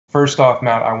First off,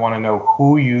 Matt, I want to know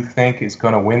who you think is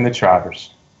going to win the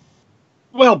Travers.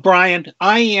 Well, Brian,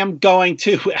 I am going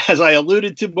to, as I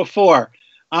alluded to before,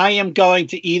 I am going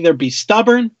to either be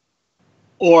stubborn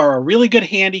or a really good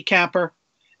handicapper,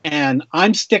 and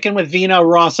I'm sticking with Vino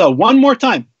Rosso one more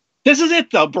time. This is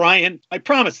it, though, Brian. I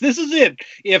promise this is it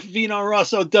if Vino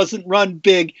Rosso doesn't run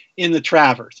big in the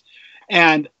Travers.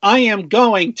 And I am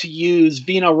going to use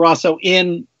Vino Rosso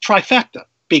in trifecta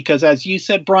because, as you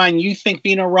said, Brian, you think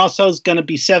Vino Rosso is going to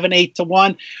be 7-8 to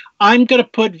 1. I'm going to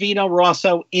put Vino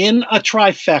Rosso in a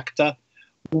trifecta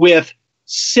with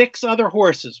 6 other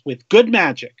horses with Good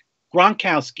Magic,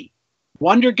 Gronkowski,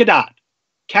 Wonder Gadot,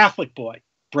 Catholic Boy,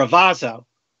 Bravazzo,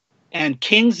 and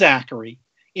King Zachary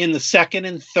in the 2nd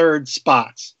and 3rd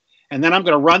spots. And then I'm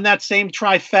going to run that same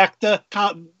trifecta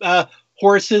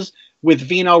horses with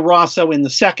Vino Rosso in the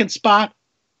 2nd spot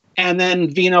and then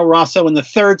Vino Rosso in the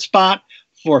 3rd spot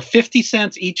for 50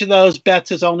 cents. Each of those bets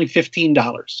is only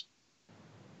 $15.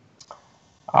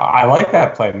 I like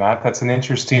that play, Matt. That's an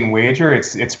interesting wager.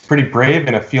 It's pretty brave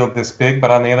in a field this big, but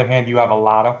on the other hand, you have a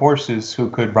lot of horses who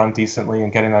could run decently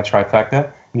and get in that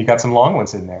trifecta, and you got some long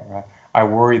ones in there. Right? I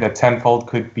worry that Tenfold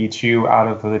could beat you out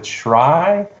of the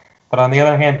try, but on the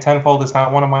other hand, Tenfold is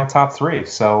not one of my top 3.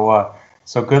 So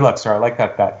good luck, sir. I like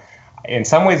that bet. In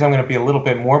some ways, I'm going to be a little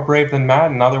bit more brave than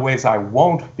Matt. In other ways, I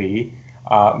won't be.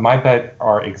 My bet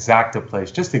are exacta plays,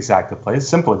 just exacta plays,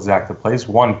 simple exacta plays,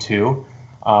 1, 2.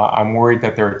 I'm worried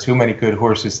that there are too many good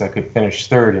horses that could finish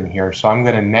 3rd in here. So I'm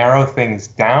going to narrow things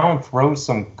down, throw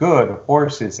some good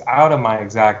horses out of my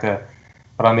exacta.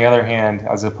 But on the other hand,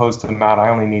 as opposed to Matt, I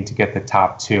only need to get the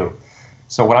top 2.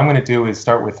 So what I'm going to do is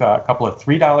start with a couple of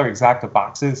 $3 exacta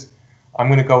boxes. I'm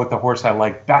going to go with the horse I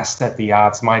like best at the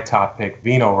odds, my top pick,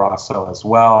 Vino Rosso as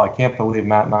well. I can't believe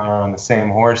Matt and I are on the same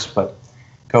horse, but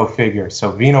go figure.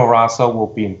 So Vino Rosso will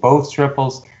be in both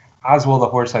triples, as will the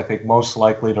horse I think most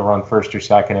likely to run 1st or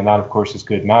 2nd, and that, of course, is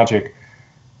Good Magic.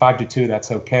 5 to 2,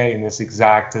 that's okay. In this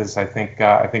exactas, I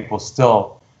think we'll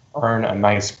still earn a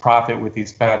nice profit with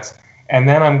these bets. And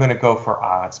then I'm going to go for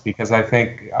odds because I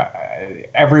think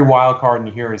every wild card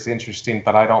in here is interesting,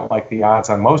 but I don't like the odds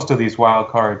on most of these wild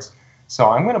cards. So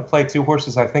I'm going to play 2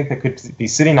 horses I think that could be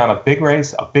sitting on a big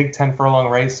race, a big 10-furlong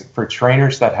race for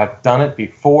trainers that have done it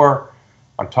before.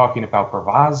 I'm talking about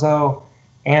Bravazzo,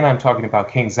 and I'm talking about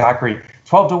King Zachary.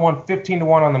 12 to 1, 15 to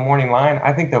 1 on the morning line.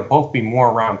 I think they'll both be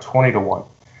more around 20 to 1.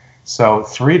 So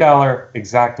 $3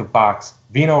 exacta box,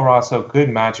 Vino Rosso, Good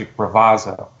Magic,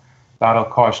 Bravazzo. That'll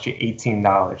cost you $18.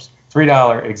 $3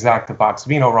 exacta box,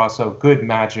 Vino Rosso, Good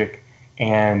Magic,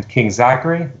 and King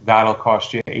Zachary. That'll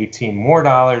cost you $18 more.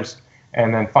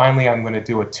 And then finally, I'm going to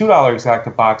do a $2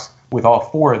 exacta box with all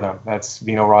 4 of them. That's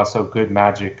Vino Rosso, Good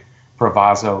Magic,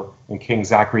 Bravazzo, and King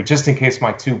Zachary, just in case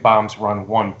my 2 bombs run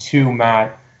 1-2,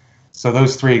 Matt. So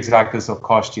those 3 exactas will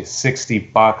cost you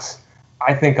 $60.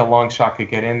 I think a long shot could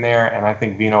get in there, and I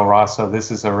think Vino Rosso,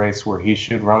 this is a race where he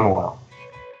should run well.